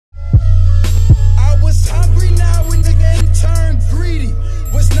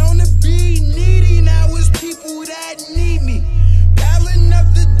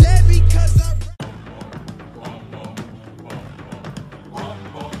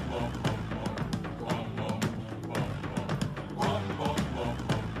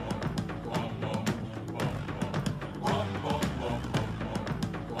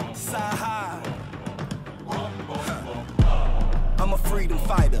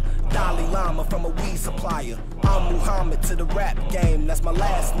flyer. Dalai Lama from a weed supplier. I'm Muhammad to the rap game, that's my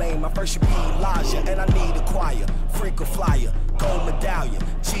last name. My first should be Elijah, and I need a choir. Freak a flyer, gold medallion,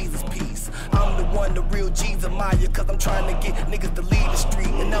 Jesus peace. I'm the one, the real Jesus Maya, cause I'm trying to get niggas to lead the street.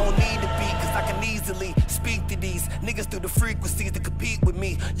 And I don't need to be, cause I can easily speak to these niggas through the frequencies to compete with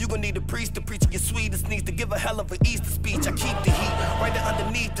me. You gon' need a priest to preach your sweetest needs, to give a hell of an Easter speech. I keep the heat right there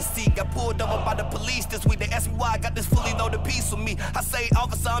underneath the seat. Got pulled over by the police this week. They asked me why I got this fully loaded piece with me. I say,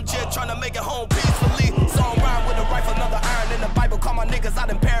 officer, I'm just trying to make it home peacefully. So I'm riding with a rifle, another iron in the Bible. Call my niggas out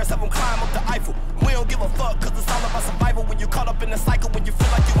in Paris, have them climb up the Eiffel. We don't give a fuck, cause it's all about survival. When you caught up in the cycle, when you feel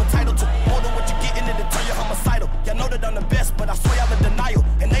like you entitled to more than what you getting, it'll turn you homicidal. Y'all know that I'm the best, but I swear y'all in denial.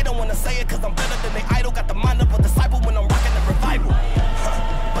 And they don't wanna say it, cause I'm better than they idol. Got the mind of a disciple when I'm rocking the revival.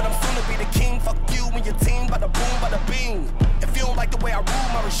 But I'm soon to be the king, fuck you and your team. Bada boom, bada bing. If you don't like the way I rule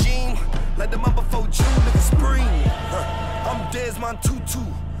my regime, let them up before June, nigga spring. I'm Desmond Tutu,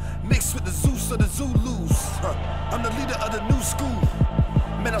 mixed with the Zeus of the Zulus. I'm the leader of the new school.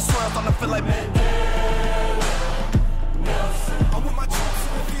 Man, I swear I'm starting to feel like Mandela.